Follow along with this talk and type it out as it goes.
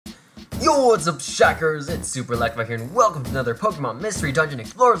Yo, what's up, Shackers? It's Super Electrifying here, and welcome to another Pokemon Mystery Dungeon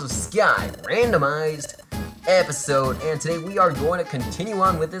Explorers of Sky Randomized episode. And today we are going to continue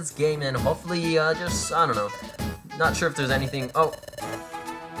on with this game and hopefully, I don't know. Not sure if there's anything. Oh,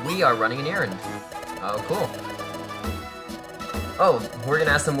 we are running an errand. Oh, cool. Oh, we're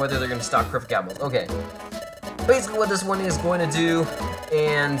gonna ask them whether they're gonna stock perfect apples. Okay. Basically, what this one is going to do,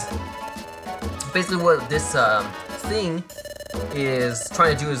 and basically what this thing is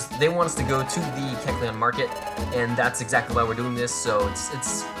trying to do is they want us to go to the Kecleon market, and that's exactly why we're doing this. So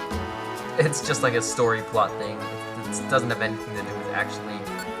it's just like a story plot thing. It doesn't have anything to do with actually,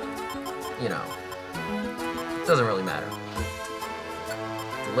 you know, it doesn't really matter.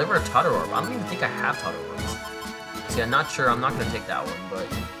 Deliver a Totter Orb. I don't even think I have Totter Orbs. See, I'm not sure. I'm not gonna take that one, but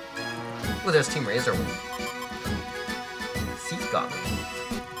ooh, there's Team Razor one. Thief got me.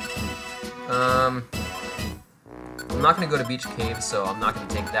 I'm not gonna go to Beach Cave, so I'm not gonna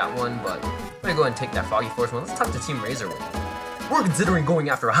take that one, but I'm gonna go ahead and take that Foggy Forest one. Let's talk to Team Razorwood. We're considering going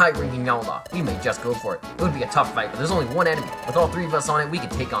after a high-ranking outlaw. We may just go for it. It would be a tough fight, but there's only one enemy. With all three of us on it, we can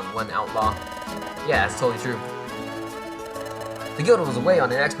take on one outlaw. Yeah, that's totally true. The guild was away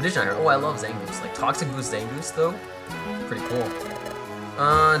on an expedition, I heard. Oh, I love Zangoose. Like, Toxic Boost Zangoose, though. Pretty cool.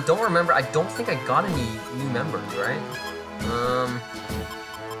 Don't remember. I don't think I got any new members, right?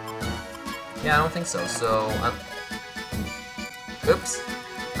 Yeah, I don't think so. So, oops.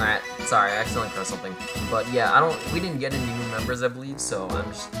 Alright, sorry, I accidentally pressed something. But yeah, we didn't get any new members, I believe, so I'm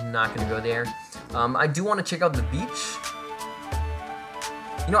just not gonna go there. I do want to check out the beach.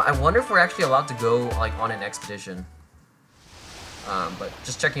 You know, I wonder if we're actually allowed to go, like, on an expedition. But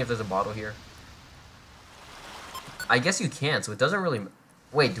just checking if there's a bottle here. I guess you can, so it doesn't really...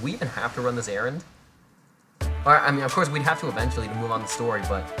 Wait, do we even have to run this errand? Or, I mean, of course, we'd have to eventually to move on the story,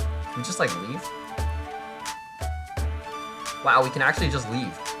 but can we just, like, leave? Wow, we can actually just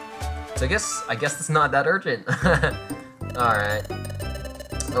leave. So I guess it's not that urgent. Alright.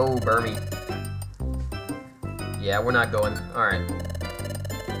 Oh, Burmy. Yeah, we're not going. Alright.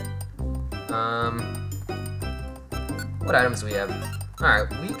 What items do we have? Alright,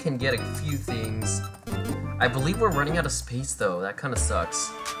 we can get a few things. I believe we're running out of space, though. That kind of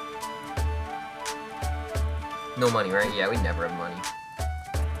sucks. No money, right? Yeah, we never have money.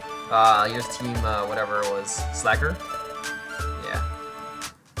 Here's team, whatever it was. Slacker? Yeah.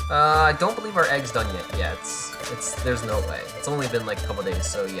 I don't believe our egg's done yet. Yeah, there's no way. It's only been like a couple days,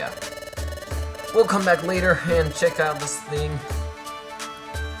 so yeah. We'll come back later and check out this thing.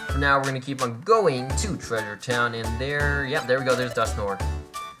 For now, we're gonna keep on going to Treasure Town, and there we go, there's Dusknoir.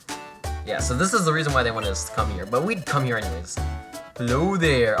 Yeah, so this is the reason why they wanted us to come here, but we'd come here anyways. Hello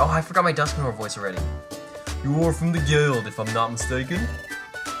there. Oh, I forgot my Dusknoir voice already. You're from the guild, if I'm not mistaken.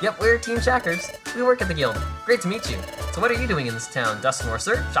 Yep, we're Team Shackers. We work at the guild. Great to meet you. So what are you doing in this town, Dusknoir,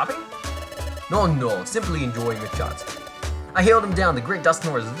 sir? Shopping? No, simply enjoying a shot. I hailed him down. The great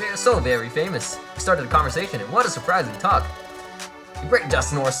Dusknoir is so very famous. We started a conversation, and what a surprising talk. The great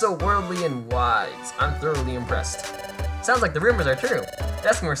Dusknoir is so worldly and wise. I'm thoroughly impressed. Sounds like the rumors are true.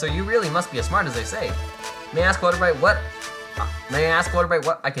 Dusknoir, so you really must be as smart as they say. May I ask what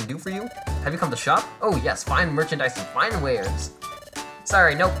I can do for you? Have you come to shop? Oh yes, fine merchandise and fine wares.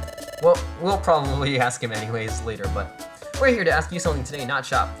 Sorry, nope. Well, we'll probably ask him anyways later, but we're here to ask you something today, not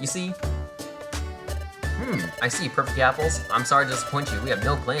shop. You see? I see. Perfect apples. I'm sorry to disappoint you. We have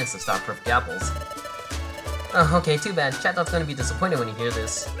no plans to stock perfect apples. Oh, okay, too bad. Chatdog's gonna be disappointed when he hears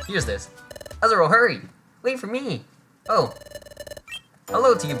this. Azuro, hurry! Wait for me! Oh.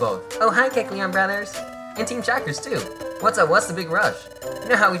 Hello to you both. Oh, hi, Kecleon brothers. And Team Shackers, too. What's up? What's the big rush? You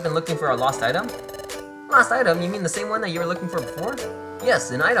know how we've been looking for our lost item? Lost item? You mean the same one that you were looking for before?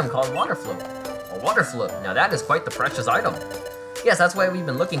 Yes, an item called Water Float. A water float. Now that is quite the precious item. Yes, that's why we've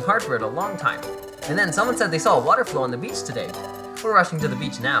been looking hard for it a long time. And then someone said they saw a water flow on the beach today. We're rushing to the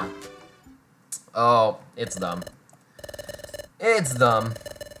beach now. Oh, it's them. It's them.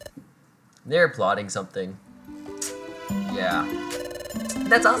 They're plotting something. Yeah.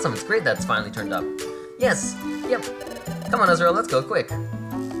 That's awesome. It's great that it's finally turned up. Yes. Yep. Come on, Azrael. Let's go quick.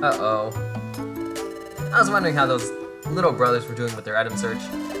 Uh-oh. I was wondering how those little brothers were doing with their item search.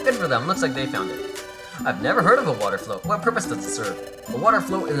 Good for them. Looks like they found it. I've never heard of a water float. What purpose does it serve? A water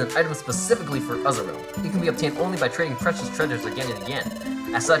float is an item specifically for Azrael. It can be obtained only by trading precious treasures again and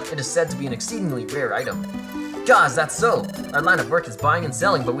again. As such, it is said to be an exceedingly rare item. Gosh, that's so! Our line of work is buying and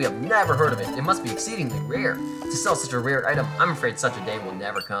selling, but we have never heard of it. It must be exceedingly rare. To sell such a rare item, I'm afraid such a day will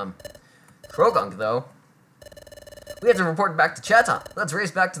never come. Krogunk, though. We have to report back to Chata. Let's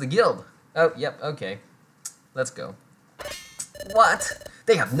race back to the guild. Oh, yep, okay. Let's go. What?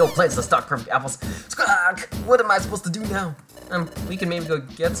 They have no plans to stock perfect apples. Squawk! What am I supposed to do now? We can maybe go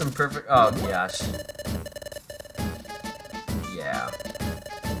get some perfect. Oh gosh. Yeah.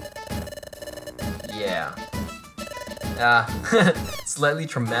 Yeah. Slightly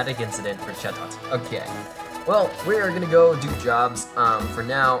traumatic incident for Chetot. Okay. Well, we are gonna go do jobs for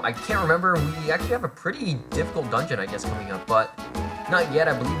now. I can't remember. We actually have a pretty difficult dungeon, I guess, coming up, but not yet.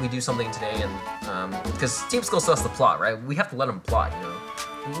 I believe we do something today, and because Team Skull still has the plot, right? We have to let them plot, you know.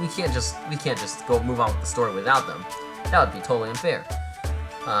 We can't just go move on with the story without them. That would be totally unfair.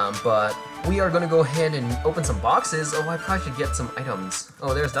 But we are gonna go ahead and open some boxes. Oh, I probably should get some items.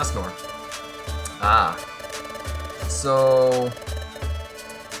 Oh, there's Dustnor. Ah. So,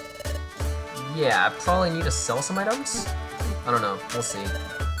 yeah, I probably need to sell some items? I don't know, we'll see.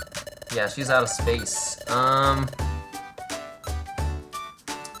 Yeah, she's out of space. Yeah,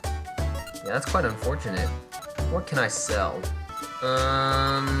 that's quite unfortunate. What can I sell?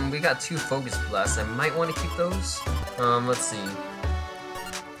 We got 2 Focus Blasts. I might want to keep those. Let's see.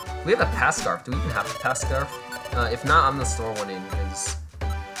 We have a Pass Scarf. Do we even have a Pass Scarf? If not, I'm gonna store one in, because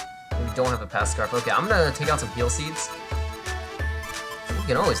we don't have a Pass Scarf. Okay, I'm gonna take out some Heal Seeds. We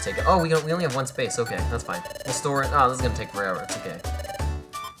can always take it. Oh, we only have 1 space. Okay, that's fine. We'll store it. Oh, this is gonna take forever. It's okay.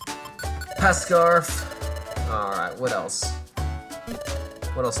 Pass Scarf. Alright, what else?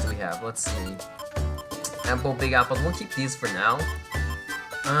 What else do we have? Let's see. Apple, Big Apples. We'll keep these for now.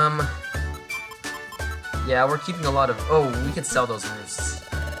 Yeah, we're keeping a lot of... Oh, we can sell those roosts.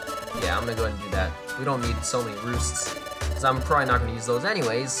 Yeah, I'm gonna go ahead and do that. We don't need so many roosts, because I'm probably not gonna use those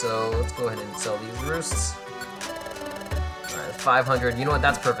anyways, so let's go ahead and sell these roosts. Alright, 500. You know what?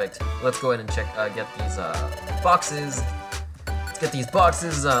 That's perfect. Let's go ahead and get these boxes. Let's get these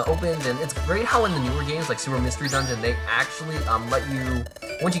boxes opened, and it's great how in the newer games, like Super Mystery Dungeon, they actually let you...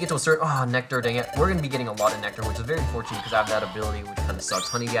 Once you get to a certain... Oh, nectar, dang it. We're going to be getting a lot of nectar, which is very fortunate because I have that ability, which kind of sucks.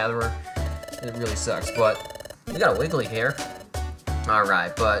 Honey Gatherer. It really sucks, but we got a Wiggly here.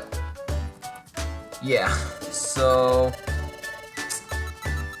 Alright, but... Yeah, so...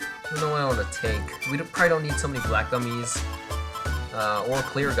 I don't know what I want to take. We probably don't need so many black gummies. Or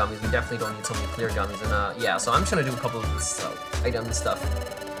clear gummies. We definitely don't need so many clear gummies. And, yeah, so I'm just going to do a couple of this item stuff.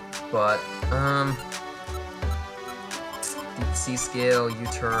 But, C-Scale,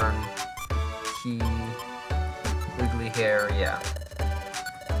 U-Turn, Key, Wiggly Hair, yeah.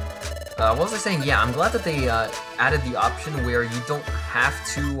 What was I saying? Yeah, I'm glad that they added the option where you don't have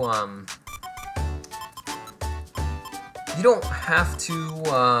to,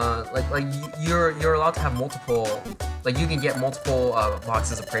 you're allowed to have multiple, like you can get multiple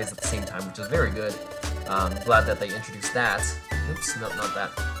boxes of praise at the same time, which is very good. Glad that they introduced that. Oops, no, not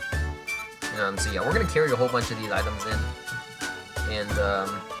that. So yeah, we're gonna carry a whole bunch of these items in. And,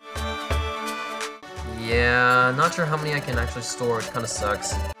 yeah, not sure how many I can actually store, it kinda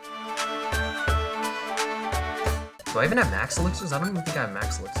sucks. Do I even have max elixirs? I don't even think I have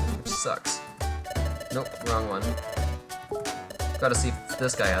max elixirs, which sucks. Nope, wrong one. Gotta see if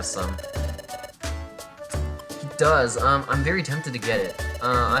this guy has some. He does, I'm very tempted to get it.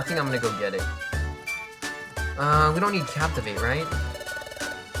 I think I'm gonna go get it. We don't need Captivate, right?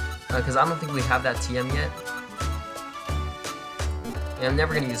 Because I don't think we have that TM yet. Yeah, I'm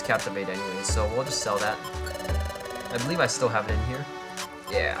never gonna use Captivate anyway, so we'll just sell that. I believe I still have it in here.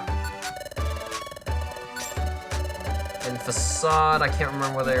 Yeah. And Facade, I can't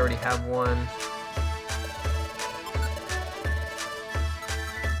remember whether I already have one.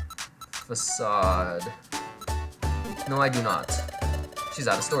 Facade. No, I do not. She's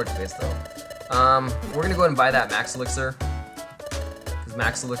out of storage space though. We're gonna go ahead and buy that Max Elixir. Because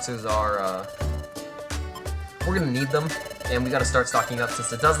Max Elixirs are, we're gonna need them. And we gotta start stocking up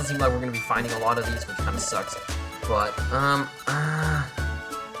since it doesn't seem like we're gonna be finding a lot of these, which kinda sucks. But,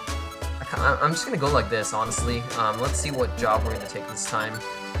 I'm just gonna go like this, honestly. Let's see what job we're gonna take this time.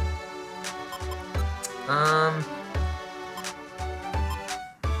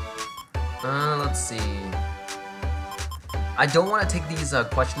 Let's see. I don't want to take these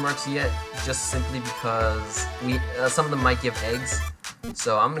question marks yet, just simply because some of them might give eggs.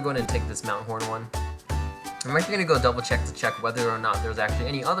 So I'm gonna go ahead and take this Mount Horn one. I'm actually gonna go double check to check whether or not there's actually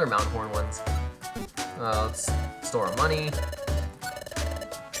any other Mount Horn ones. Let's store our money.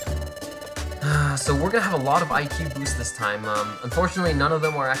 So we're gonna have a lot of IQ boost this time. Unfortunately, none of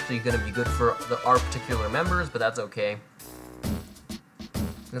them are actually gonna be good for our particular members, but that's okay.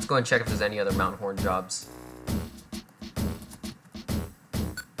 Let's go and check if there's any other Mount Horn jobs.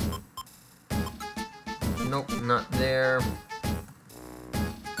 Nope, not there.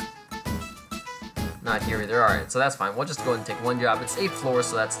 Not here either. Alright, so that's fine. We'll just go ahead and take one job. It's 8 floors,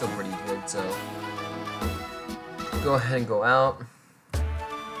 so that's still pretty good, so... Go ahead and go out.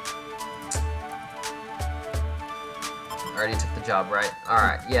 already took the job, right?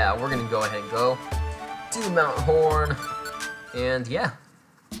 Alright, yeah, we're gonna go ahead and go to Mount Horn. And yeah,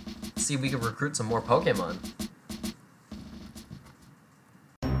 see if we can recruit some more Pokemon.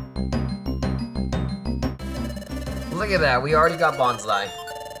 Look at that, we already got Bonsai.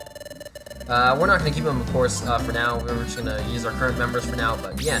 We're not gonna keep him, of course, for now. We're just gonna use our current members for now,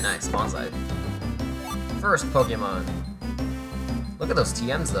 but yeah, nice, Bonsai. First Pokemon. Look at those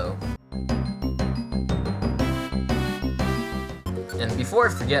TMs, though. And before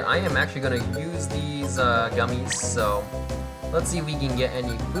I forget, I am actually gonna use these gummies, so let's see if we can get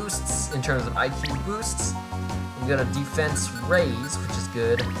any boosts in terms of IQ boosts. We got a defense raise, which is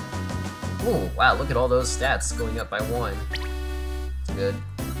good. Ooh, wow, look at all those stats going up by 1. It's good.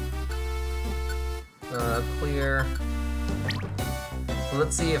 Clear. So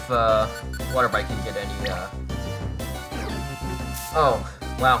let's see if Water Bite can get any Oh,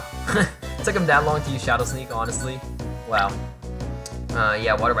 wow. It took him that long to use Shadow Sneak, honestly. Wow.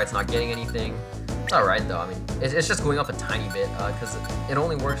 Yeah, Water Bite's not getting anything. It's alright though, I mean, it's just going up a tiny bit, because it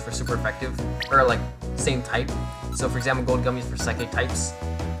only works for super effective, or like, same type. So for example, Gold Gummies for Psychic types.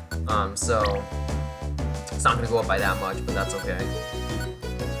 So, it's not gonna go up by that much, but that's okay.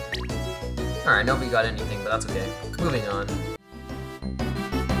 Alright, nobody got anything, but that's okay. Moving on.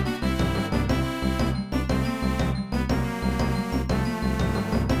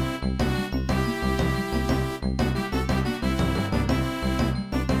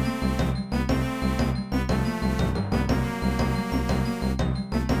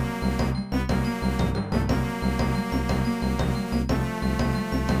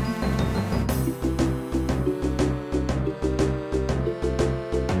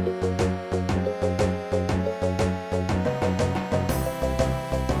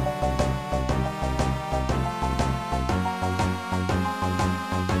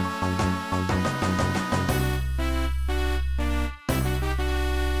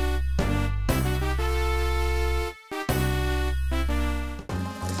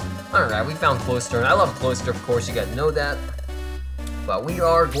 Alright, we found Cloyster. I love Cloyster, of course, you guys know that. But we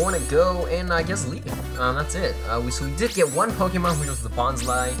are going to go and I guess leave. That's it. So we did get one Pokemon, which was the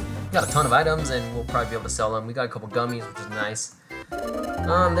Bonsai. We got a ton of items and we'll probably be able to sell them. We got a couple gummies, which is nice.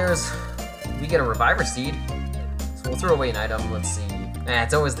 We get a Reviver Seed. So we'll throw away an item, let's see.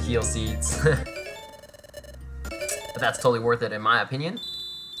 It's always the Heal Seeds. But that's totally worth it in my opinion.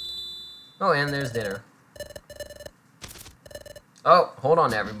 Oh, and there's dinner. Oh, hold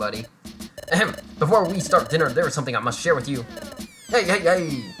on everybody. Ahem. Before we start dinner, there is something I must share with you. Hey, hey,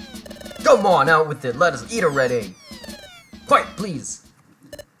 hey! Come on out with it, let us eat already! Quiet, please!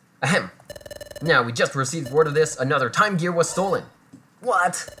 Ahem. Now, we just received word of this, another Time Gear was stolen.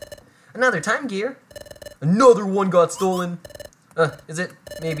 What? Another Time Gear? Another one got stolen! Is it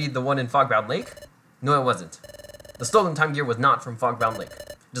maybe the one in Fogbound Lake? No, it wasn't. The stolen Time Gear was not from Fogbound Lake.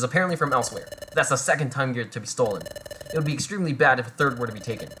 It is apparently from elsewhere. That's the second Time Gear to be stolen. It would be extremely bad if a third were to be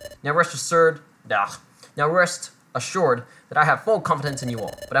taken. Now rest assured that I have full confidence in you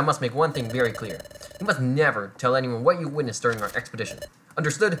all, but I must make one thing very clear. You must never tell anyone what you witnessed during our expedition.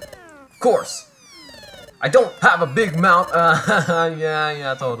 Understood? Of course! I don't have a big mouth,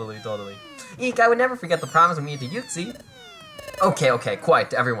 yeah, totally. Eek, I would never forget the promise we made to Yuxi. Okay,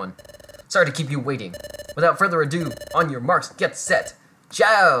 quiet, everyone. Sorry to keep you waiting. Without further ado, on your marks, get set.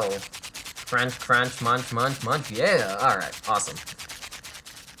 Ciao! Crunch, crunch, munch, munch, munch, yeah! Alright, awesome.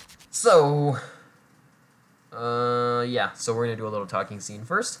 So, yeah, so we're gonna do a little talking scene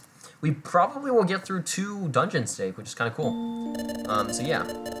first. We probably will get through 2 dungeons today, which is kind of cool. So yeah.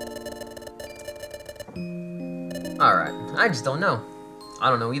 Alright, I just don't know. I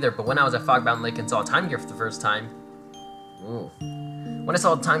don't know either, but when I was at Fogbound Lake and saw Time Gear for the first time, ooh. When I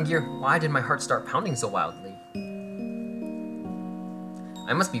saw Time Gear, why did my heart start pounding so wildly?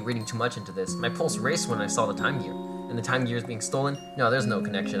 I must be reading too much into this. My pulse raced when I saw the Time Gear. And the Time Gear is being stolen? No, there's no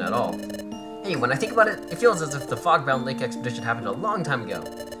connection at all. Hey, when I think about it, it feels as if the Fogbound Lake expedition happened a long time ago.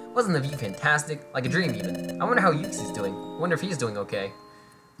 Wasn't the view fantastic? Like a dream, even. I wonder how Yuxi's doing. I wonder if he's doing okay.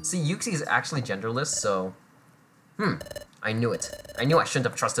 See, Yuxi is actually genderless, so... I knew it. I knew I shouldn't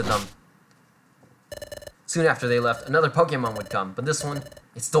have trusted them. Soon after they left, another Pokemon would come, but this one,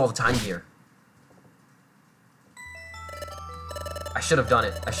 it stole the Time Gear. I should have done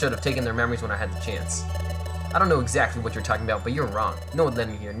it. I should have taken their memories when I had the chance. I don't know exactly what you're talking about, but you're wrong. No one led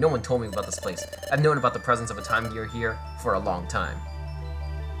me here. No one told me about this place. I've known about the presence of a Time Gear here for a long time.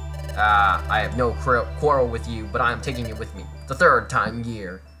 I have no quarrel with you, but I am taking it with me. The 3rd Time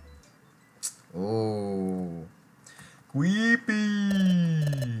Gear. Ooh. Creepy.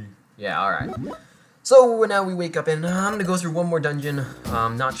 Yeah, alright. So now we wake up and I'm gonna go through one more dungeon.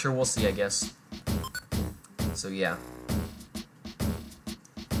 Not sure, we'll see, I guess. So yeah.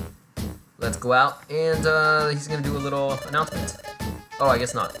 let's go out, and he's gonna do a little announcement. Oh, I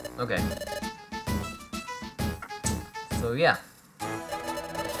guess not. Okay. So yeah.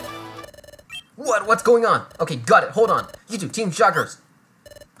 What's going on? Okay, got it. Hold on. You two, Team Shockers.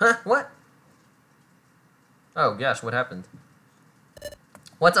 Huh? What? Oh gosh, what happened?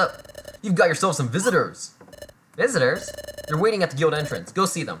 What's up? You've got yourself some visitors. Visitors? They're waiting at the guild entrance. Go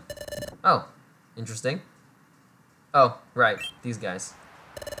see them. Oh, interesting. Oh, right. These guys.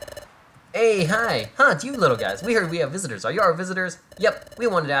 Hey, hi. Huh, it's you little guys. We heard we have visitors. Are you our visitors? Yep, we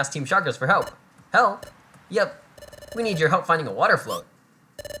wanted to ask Team Shockers for help. Help? Yep. We need your help finding a water float.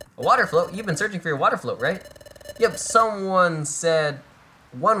 A water float? You've been searching for your water float, right? Yep, someone said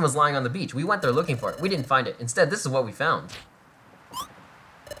one was lying on the beach. We went there looking for it. We didn't find it. Instead, this is what we found.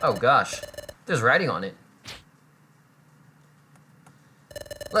 Oh gosh. There's writing on it.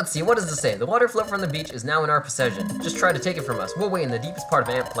 Let's see, what does this say? The water float from the beach is now in our possession. Just try to take it from us. We'll wait in the deepest part of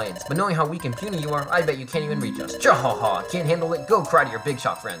Ant Plains. But knowing how weak and puny you are, I bet you can't even reach us. Cha-ha-ha. Can't handle it? Go cry to your big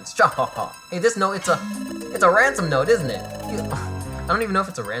shot friends. Cha-ha-ha. Hey, this note, it's a ransom note, isn't it? I don't even know if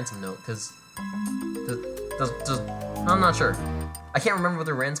it's a ransom note, because I'm not sure. I can't remember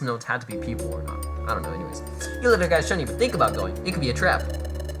whether ransom notes had to be people or not. I don't know, anyways. You little guys shouldn't even think about going. It could be a trap.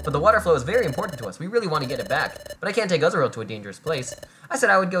 But the water flow is very important to us. We really want to get it back. But I can't take Uzuro to a dangerous place. I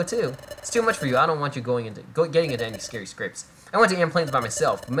said I would go too. It's too much for you. I don't want you getting into any scary scrapes. I went to Ant Plains by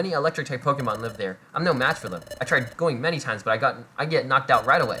myself, but many electric type Pokemon live there. I'm no match for them. I tried going many times, but I get knocked out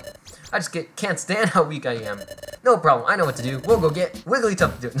right away. I just can't stand how weak I am. No problem. I know what to do. We'll go get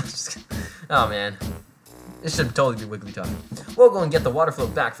Wigglytuff to do it. Oh man. This should totally be Wigglytuff. We'll go and get the water flow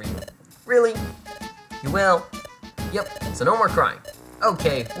back for you. Really? You will? Yep. So no more crying.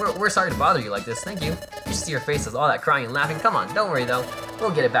 Okay, we're sorry to bother you like this, thank you. You should see your faces, all that crying and laughing. Come on, don't worry though. We'll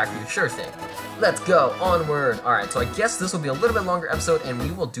get it back for you, sure thing. Let's go, onward. Alright, so I guess this will be a little bit longer episode, and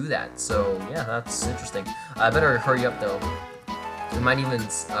we will do that. So, yeah, that's interesting. I better hurry up though. I might even,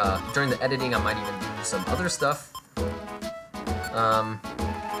 during the editing, I might even do some other stuff.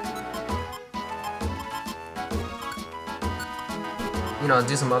 You know,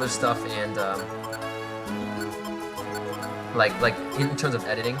 do some other stuff and, like in terms of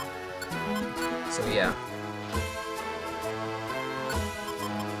editing. So yeah.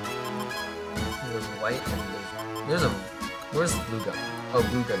 There's white and there's a where's the blue gun? Oh,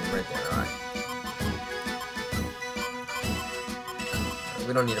 blue gun right there. Alright.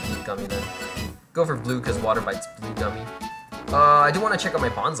 We don't need a blue gummy then. Go for blue because water bites blue gummy. I do want to check out my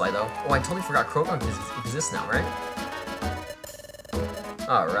bonsai though. Oh, I totally forgot Croagunk exists now, right?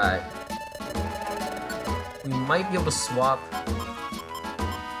 Alright. We might be able to swap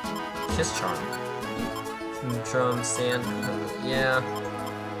Kiss Charm. Drum, Sand, yeah.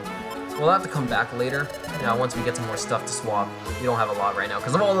 We'll have to come back later. Yeah, once we get some more stuff to swap. We don't have a lot right now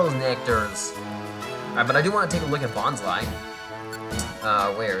because of all those nectars. Alright, but I do want to take a look at Bonsai.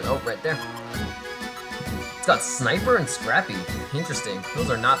 Where? Oh, right there. It's got Sniper and Scrappy. Interesting. Those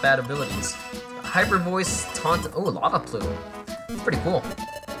are not bad abilities. Hyper Voice, Taunt. Oh, Lava Plume. Pretty cool.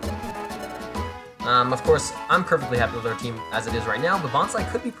 Of course, I'm perfectly happy with our team as it is right now, but Bonsai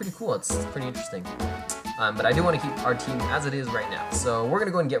could be pretty cool. It's pretty interesting. But I do want to keep our team as it is right now. So we're going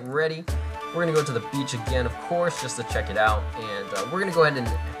to go and get ready. We're going to go to the beach again, of course, just to check it out. And we're going to go ahead and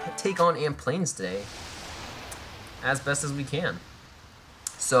take on Ant Plains today as best as we can.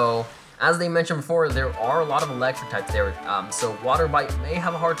 So, as they mentioned before, there are a lot of electric types there. So Water Bite may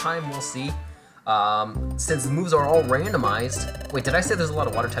have a hard time, we'll see. Since the moves are all randomized. Wait, did I say there's a lot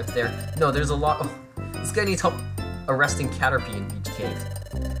of water types there? No, there's a lot. Oh, this guy needs help arresting Caterpie in Beach Cave.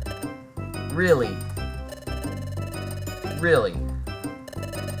 Really? Really?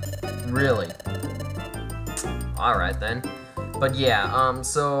 Really? Alright then. But yeah,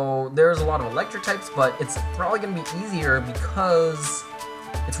 so there's a lot of electric types, but it's probably going to be easier because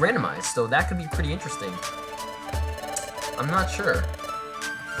it's randomized, so that could be pretty interesting. I'm not sure.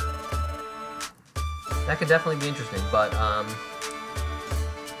 That could definitely be interesting, but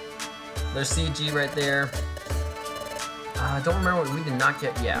there's CG right there. I don't remember what we did not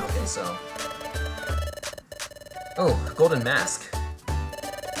get. Yeah, okay, so. Oh, Golden Mask.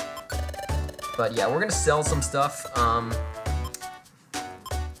 But yeah, we're gonna sell some stuff.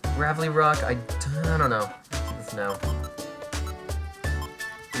 Gravelly Rock, I don't know. This now.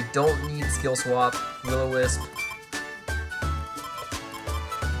 We don't need Skill Swap. Will-O-Wisp.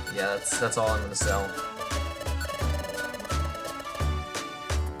 Yeah, that's all I'm gonna sell.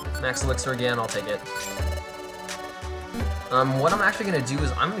 Max Elixir again, I'll take it. What I'm actually gonna do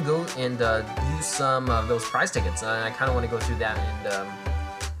is I'm gonna go and use some of those prize tickets. I kind of want to go through that and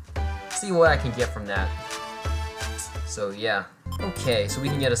see what I can get from that. So yeah. Okay, so we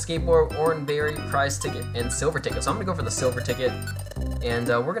can get a skateboard, orangeberry, prize ticket, and silver ticket. So I'm gonna go for the silver ticket, and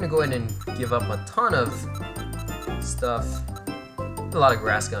we're gonna go ahead and give up a ton of stuff. A lot of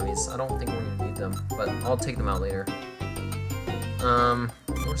grass gummies. I don't think we're gonna need them, but I'll take them out later.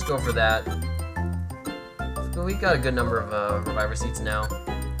 We'll just go for that. But we've got a good number of reviver seeds now.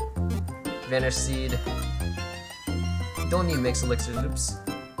 Vanish seed. Don't need mixed elixirs. Oops.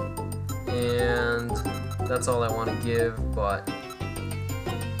 And that's all I want to give, but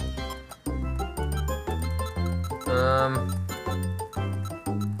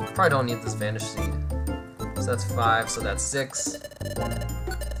probably don't need this vanish seed. So that's 5, so that's 6.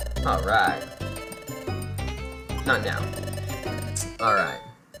 Alright. Not now. Alright.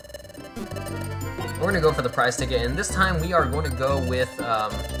 We're gonna go for the prize ticket, and this time we are going to go with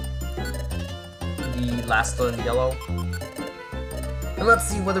the last one in yellow. And let's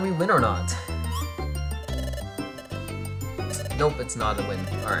see whether we win or not. Nope, it's not a win.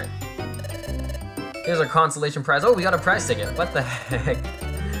 Alright. Here's our consolation prize. Oh, we got a prize ticket. What the heck?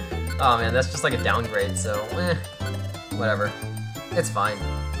 Oh man, that's just like a downgrade, so whatever. It's fine.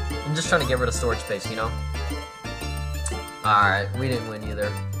 I'm just trying to get rid of storage space, you know? Alright, we didn't win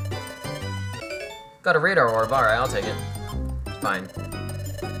either. Got a radar orb, alright, I'll take it. It's fine.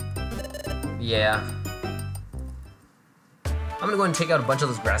 Yeah. I'm gonna go ahead and take out a bunch of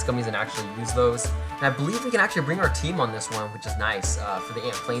those grass gummies and actually use those. And I believe we can actually bring our team on this one, which is nice. For the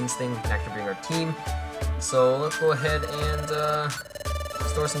Ant Plains thing, we can actually bring our team. So let's go ahead and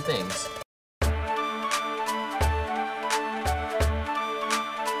store some things.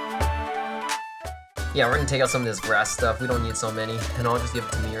 Yeah, we're gonna take out some of this grass stuff. We don't need so many, and I'll just give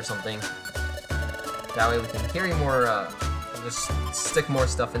it to me or something. That way we can carry more, just stick more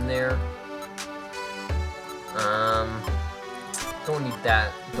stuff in there. Don't need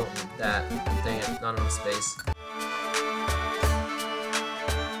that, don't need that. Dang it, not enough space.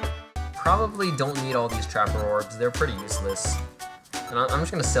 Probably don't need all these trapper orbs, they're pretty useless. And I'm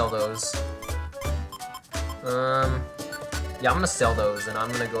just gonna sell those. Yeah, I'm gonna sell those, and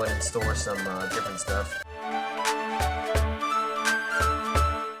I'm gonna go ahead and store some different stuff.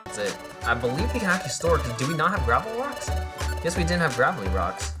 That's it. I believe we can actually store, because do we not have gravel rocks? Yes, we didn't have gravelly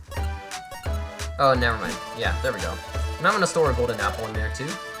rocks. Oh, never mind. Yeah, there we go. And I'm gonna store a golden apple in there too.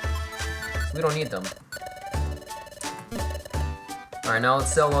 So we don't need them. Alright, now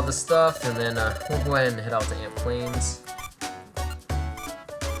let's sell all this stuff, and then we'll go ahead and head out to Ant Plains.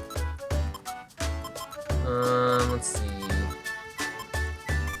 Let's see.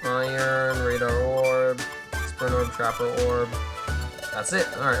 Iron, radar orb, sprint orb, trapper orb. That's it.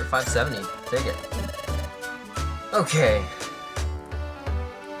 Alright, 570. Take it. Okay.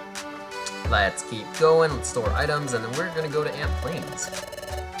 Let's keep going. Let's store items, and then we're gonna go to Ant Plains.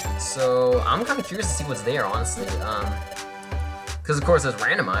 So I'm kind of curious to see what's there, honestly. Because of course it's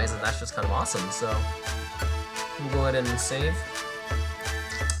randomized, and that's just kind of awesome. So we'll go ahead and save,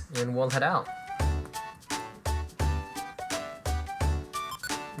 and we'll head out.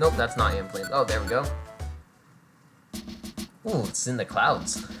 Nope, that's not Ant Plains. Oh, there we go. Ooh, it's in the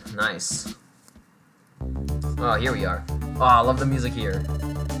clouds. Nice. Oh, here we are. Oh, I love the music here.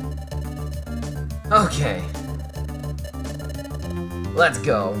 Okay. Let's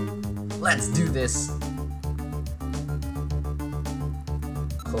go. Let's do this.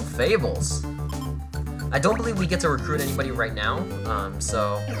 Fables. I don't believe we get to recruit anybody right now,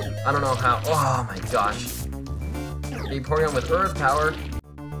 so I don't know how. Oh my gosh. Be Pokémon with Earth Power.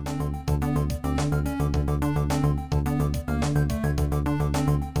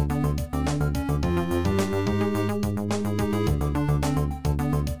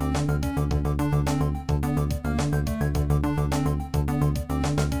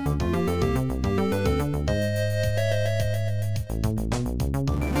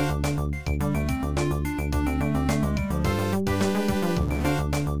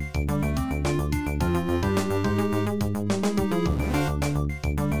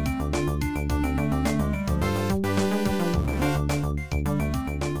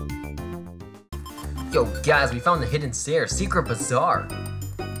 Yo guys, we found the hidden stair, secret bazaar.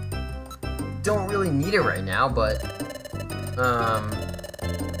 Don't really need it right now, but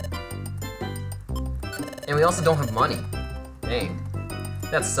and we also don't have money. Dang,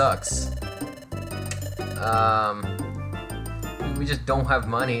 that sucks. We just don't have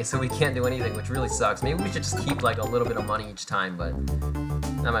money, so we can't do anything, which really sucks. Maybe we should just keep like a little bit of money each time, but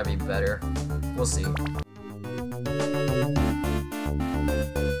that might be better. We'll see.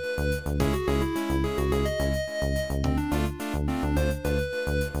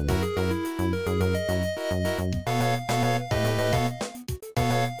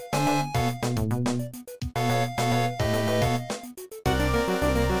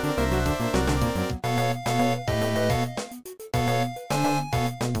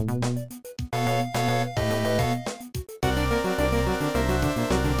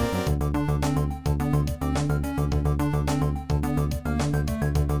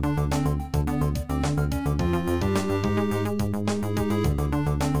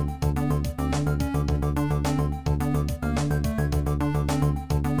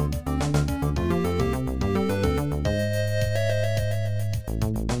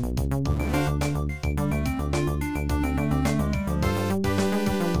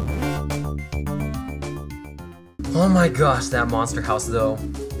 Oh my gosh, that monster house though.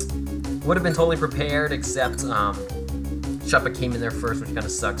 Would have been totally prepared, except Shuppa came in there first, which kind of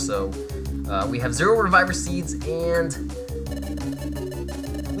sucks. So we have 0 reviver seeds and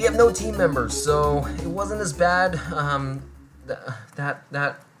we have no team members, so it wasn't as bad. That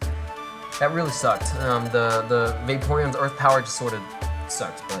really sucked. The Vaporeon's Earth Power just sort of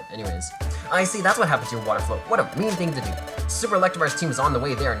sucked, but anyways. I see, that's what happened to your water float. What a mean thing to do. Super Electrified's team is on the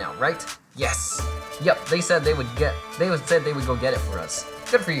way there now, right? Yes. Yep, they said they would go get it for us.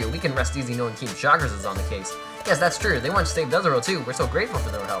 Good for you, we can rest easy knowing Team Shockers is on the case. Yes, that's true, they want to save Desero too. We're so grateful for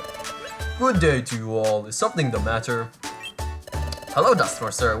their help. Good day to you all. Is something the matter? Hello,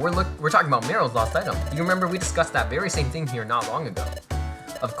 Dustmore, sir. We're talking about Meryl's lost item. Do you remember we discussed that very same thing here not long ago?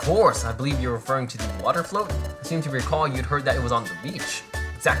 Of course, I believe you're referring to the water float. I seem to recall you'd heard that it was on the beach.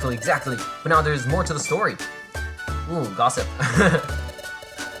 Exactly. But now there's more to the story. Ooh, gossip.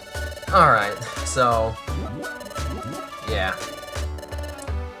 Alright, so... yeah.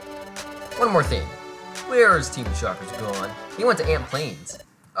 One more thing. Where's Team Shockers gone? He went to Ant Plains.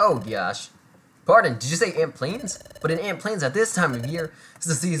 Oh gosh. Pardon, did you say Ant Plains? But in Ant Plains at this time of year, this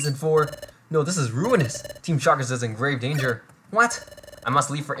is season 4. No, this is ruinous. Team Shockers is in grave danger. What? I must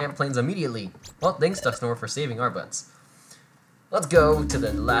leave for Ant Plains immediately. Well, thanks, Ducksnore, for saving our butts. Let's go to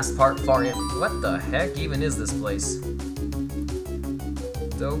the last part, Far Ant. What the heck even is this place?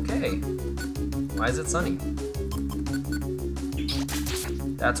 It's okay. Why is it sunny?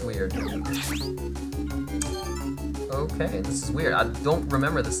 That's weird. Okay, this is weird. I don't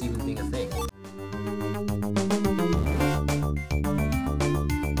remember this even being a thing.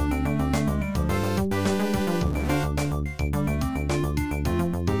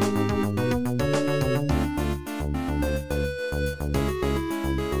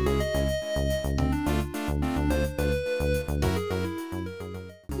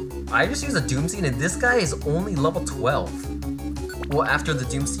 I just used a Doom Seed and this guy is only level 12. Well, after the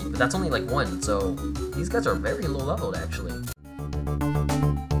Doom Seed, but that's only like 1, so these guys are very low leveled actually.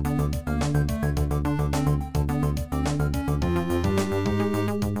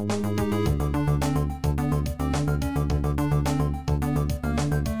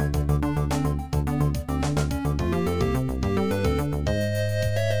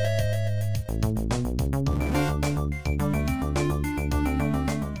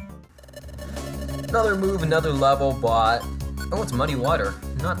 Another move, another level, but oh, it's Muddy Water.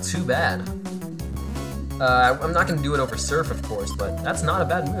 Not too bad. I'm not gonna do it over Surf, of course, but that's not a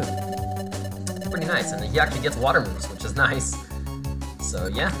bad move. It's pretty nice, and he actually gets water moves, which is nice. So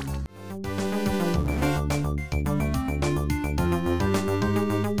yeah.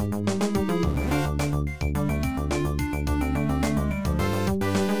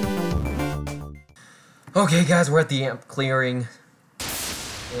 Okay, guys, we're at the amp clearing,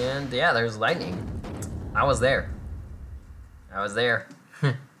 and yeah, there's lightning. I was there.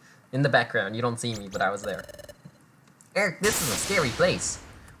 In the background, you don't see me, but I was there. Eric, this is a scary place.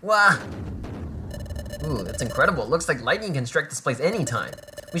 Wah! Ooh, that's incredible. It looks like lightning can strike this place anytime.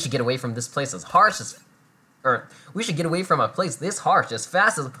 We should get away from this place as harsh as... we should get away from a place this harsh as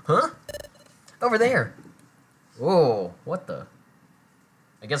fast as... Huh? Over there. Whoa, what the...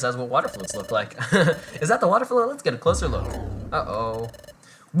 I guess that's what water floats look like. Is that the water float? Let's get a closer look. Uh-oh.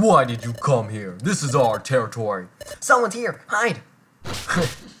 Why did you come here? This is our territory. Someone's here. Hide.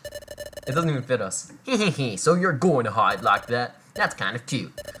 It doesn't even fit us. Hehehe, so you're going to hide like that? That's kind of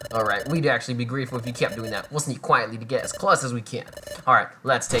cute. Alright, we'd actually be grateful if you kept doing that. We'll sneak quietly to get as close as we can. Alright,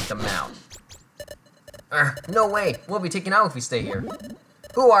 let's take them out. No way. We'll be taken out if we stay here.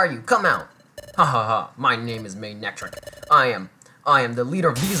 Who are you? Come out. Ha ha ha. My name is Manectric. I am the leader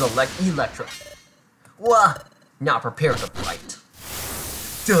of these Electric. Wah! Now prepare to fight.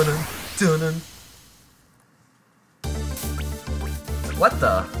 Dun-dun, dun-dun. What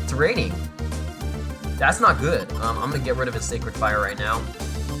the? It's raining. That's not good. I'm gonna get rid of his Sacred Fire right now.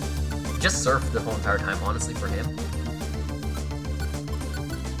 Just Surf the whole entire time, honestly, for him.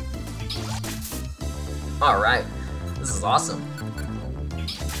 Alright. This is awesome.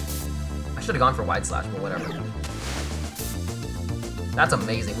 I should have gone for Wide Slash, but whatever. That's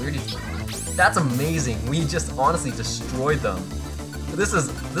amazing. That's amazing. We just honestly destroyed them. This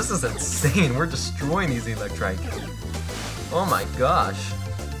is insane. We're destroying these Electrike. Oh my gosh.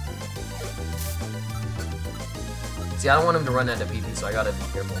 See, I don't want him to run out of PP, so I gotta be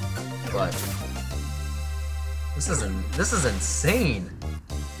careful. But this is insane.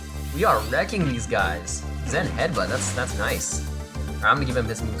 We are wrecking these guys. Zen Headbutt. That's nice. Alright, I'm gonna give him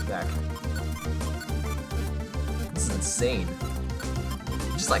his moves back. This is insane.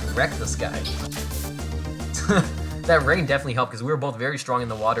 Just like wreck this guy. That rain definitely helped because we were both very strong in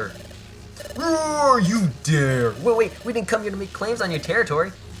the water. Roar, you dare! Wait, we didn't come here to make claims on your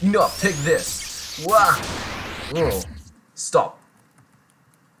territory. You know, take this. Wah! Whoa. Stop.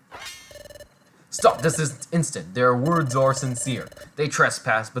 Stop, this is instant. Their words are sincere. They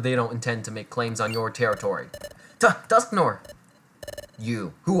trespass, but they don't intend to make claims on your territory. Dusknor!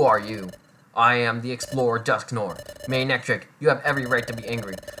 You. Who are you? I am the explorer Dusknor. Manectric, you have every right to be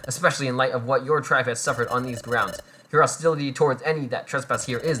angry, especially in light of what your tribe has suffered on these grounds. Your hostility towards any that trespass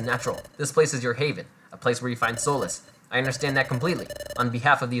here is natural. This place is your haven, a place where you find solace. I understand that completely. On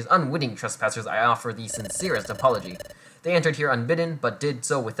behalf of these unwitting trespassers, I offer the sincerest apology. They entered here unbidden, but did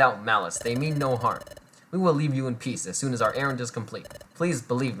so without malice. They mean no harm. We will leave you in peace as soon as our errand is complete. Please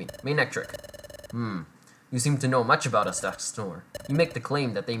believe me, Manectric. You seem to know much about us, Dusknor. You make the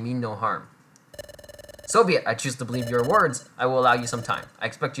claim that they mean no harm. So be it. I choose to believe your words. I will allow you some time. I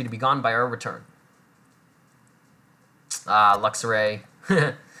expect you to be gone by our return. Luxray.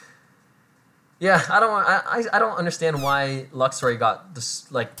 Yeah, I don't understand why Luxray got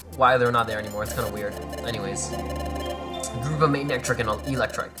this, like, why they're not there anymore. It's kind of weird. Anyways, group of Manectric and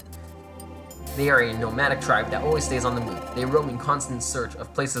Electrifying. They are a nomadic tribe that always stays on the move. They roam in constant search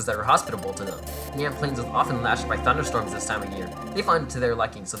of places that are hospitable to them. The Ant Plains is often lashed by thunderstorms this time of year. They find it to their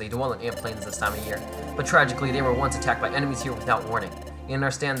liking, so they dwell in Ant Plains this time of year. But tragically, they were once attacked by enemies here without warning. They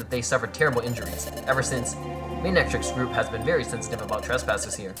understand that they suffered terrible injuries. Ever since, Manectric's group has been very sensitive about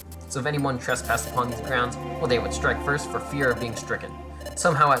trespassers here. So if anyone trespassed upon these grounds, well, they would strike first for fear of being stricken.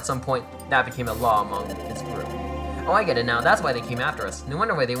 Somehow, at some point, that became a law among his group. Oh, I get it now. That's why they came after us. No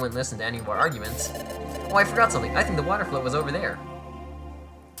wonder why they wouldn't listen to any of our arguments. Oh, I forgot something. I think the water float was over there.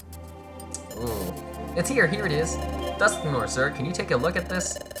 Ooh. It's here. Here it is. Dusknor, sir. Can you take a look at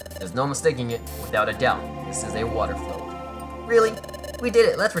this? There's no mistaking it. Without a doubt, this is a water float. Really? We did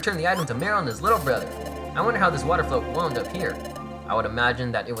it. Let's return the item to Meryl and his little brother. I wonder how this water float wound up here. I would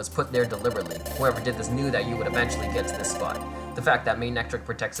imagine that it was put there deliberately. Whoever did this knew that you would eventually get to this spot. The fact that Manectric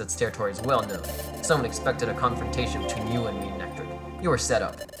protects its territory is well known. Someone expected a confrontation between you and Manectric. You were set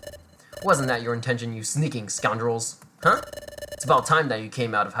up. Wasn't that your intention, you sneaking scoundrels? Huh? It's about time that you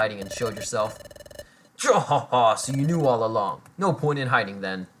came out of hiding and showed yourself. Jahaha, so you knew all along. No point in hiding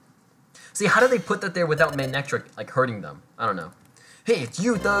then. See, how did they put that there without Manectric, like, hurting them? I don't know. Hey, it's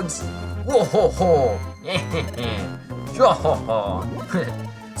you thugs! Whoa ho ho!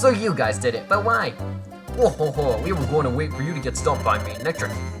 Jahaha! So you guys did it, but why? Whoa ho ho, we were going to wait for you to get stomped by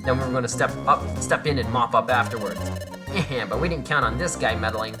Manectric. Then we were going to step in and mop up afterwards. But we didn't count on this guy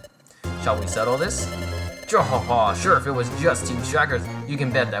meddling. Shall we settle this? Jahaha, sure, if it was just Team Shockers, you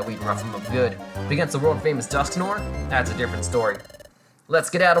can bet that we'd rough him up good. But against the world famous Dusknor, that's a different story.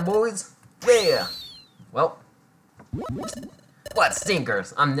 Let's get at 'em, boys. Yeah. Well. What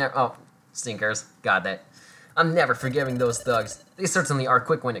stinkers? Stinkers. Got that. I'm never forgiving those thugs. They certainly are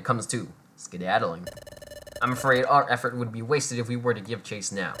quick when it comes to skedaddling. I'm afraid our effort would be wasted if we were to give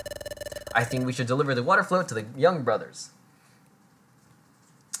chase now. I think we should deliver the water float to the young brothers.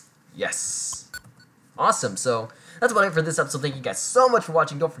 Yes. Awesome. So that's about it for this episode. Thank you guys so much for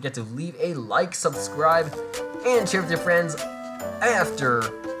watching. Don't forget to leave a like, subscribe, and share with your friends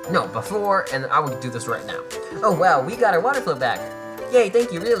before, and I will do this right now. Oh wow, we got our water float back. Yay,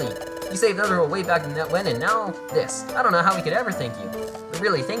 thank you, really. You saved Otherworld way back when, and now this. I don't know how we could ever thank you. But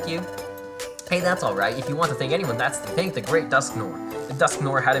really, thank you. Hey, that's alright. If you want to thank anyone, that's to thank the great Dusknor. If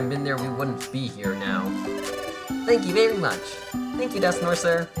Dusknor hadn't been there, we wouldn't be here now. Thank you very much. Thank you, Dusknor,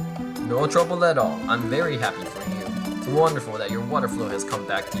 sir. No trouble at all. I'm very happy for you. It's wonderful that your water flow has come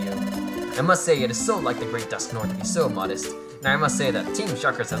back to you. I must say, it is so like the great Dusknor to be so modest. And I must say that Team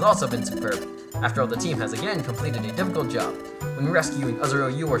Shockers has also been superb. After all, the team has again completed a difficult job. When rescuing Azuro,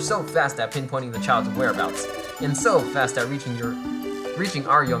 you were so fast at pinpointing the child's whereabouts, and so fast at reaching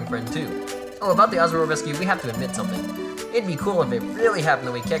our young friend too. Oh, about the Azuro rescue, we have to admit something. It'd be cool if it really happened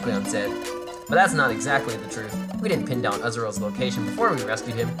the way Kecleon said. But that's not exactly the truth. We didn't pin down Azuro's location before we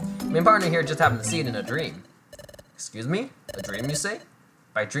rescued him. My partner here just happened to see it in a dream. Excuse me? A dream, you say?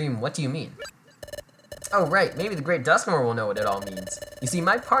 By dream, what do you mean? Oh right, maybe the great Dusknor will know what it all means. You see,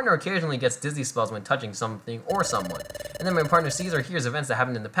 my partner occasionally gets dizzy spells when touching something or someone, and then my partner sees or hears events that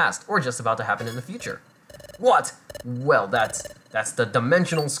happened in the past, or just about to happen in the future. What? Well, that's the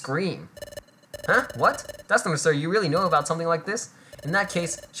dimensional scream. Huh? What? Dusknor, sir, you really know about something like this? In that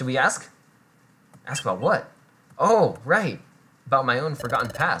case, should we ask? Ask about what? Oh, right. About my own forgotten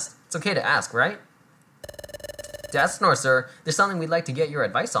past. It's okay to ask, right? Dusknor, sir, there's something we'd like to get your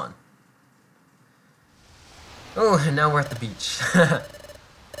advice on. Oh, and now we're at the beach.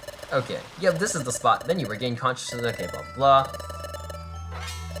 Okay, yep, this is the spot. Then you regain consciousness. Okay, blah, blah.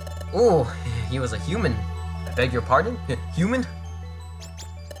 Oh, he was a human. I beg your pardon? Human?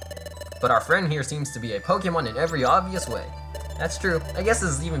 but our friend here seems to be a Pokemon in every obvious way. That's true. I guess this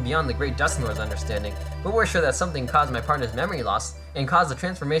is even beyond the great Duskmore's understanding, but we're sure that something caused my partner's memory loss and caused the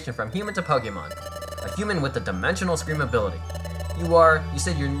transformation from human to Pokemon. A human with the Dimensional Scream ability. You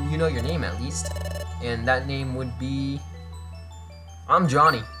said you know your name at least, and that name would be... I'm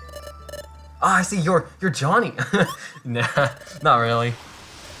Johnny. Ah, I see, you're Johnny. Nah, not really.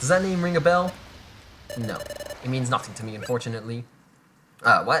 Does that name ring a bell? No, it means nothing to me, unfortunately.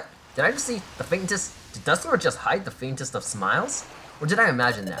 What? Did I just see the faintest? Did Duskmore just hide the faintest of smiles? Or did I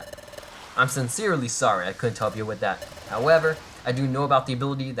imagine that? I'm sincerely sorry I couldn't help you with that. However, I do know about the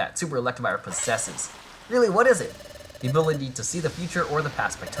ability that Super Electrify possesses. Really, what is it? The ability to see the future or the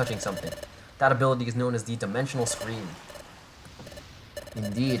past by touching something. That ability is known as the Dimensional Scream.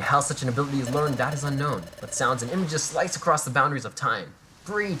 Indeed, how such an ability is learned, that is unknown, but sounds and images slice across the boundaries of time,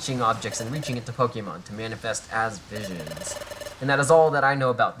 breaching objects and reaching into Pokemon to manifest as visions. And that is all that I know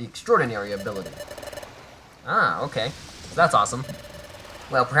about the extraordinary ability. Ah, okay. That's awesome.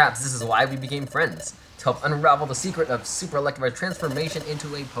 Well, perhaps this is why we became friends, to help unravel the secret of Super Electrify's transformation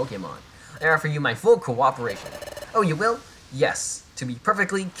into a Pokemon. I offer you my full cooperation. Oh, you will? Yes. To be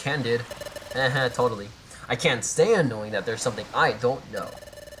perfectly candid. Totally. I can't stand knowing that there's something I don't know.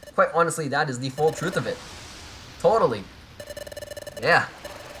 Quite honestly, that is the full truth of it. Totally. Yeah.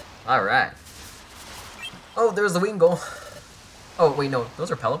 Alright. Oh, there's the Wingull. Oh, wait, no.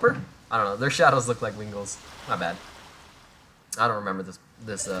 Those are Pelipper? I don't know. Their shadows look like Wingulls. My bad. I don't remember this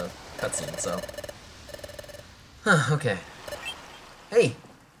cutscene, so... okay. Hey!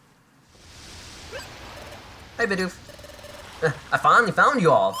 Hey, Bidoof. I finally found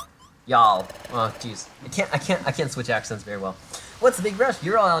you all. Y'all. Oh, jeez. I can't switch accents very well. What's the big rush?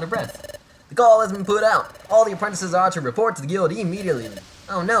 You're all out of breath. The call has been put out. All the apprentices are to report to the guild immediately.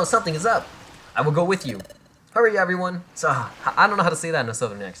 Oh no, something is up. I will go with you. Hurry, everyone. So, I don't know how to say that in a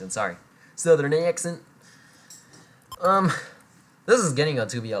southern accent, sorry. Southern accent. This is getting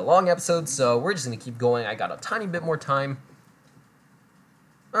to be a long episode, so we're just gonna keep going. I got a tiny bit more time.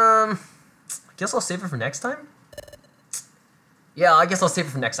 I guess I'll save it for next time? Yeah, I guess I'll save it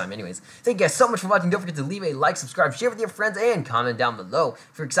for next time anyways. Thank you guys so much for watching. Don't forget to leave a like, subscribe, share with your friends, and comment down below.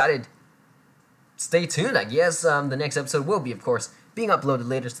 If you're excited, stay tuned, I guess. The next episode will be, of course, being uploaded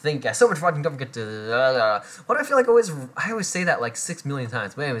later. So thank you guys so much for watching. Don't forget to... Why do I feel like I always say that like 6 million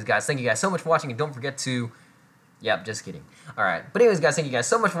times? But anyways, guys, thank you guys so much for watching, and don't forget to... Yep, just kidding. Alright, but anyways, guys, thank you guys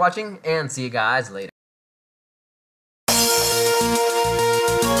so much for watching, and see you guys later.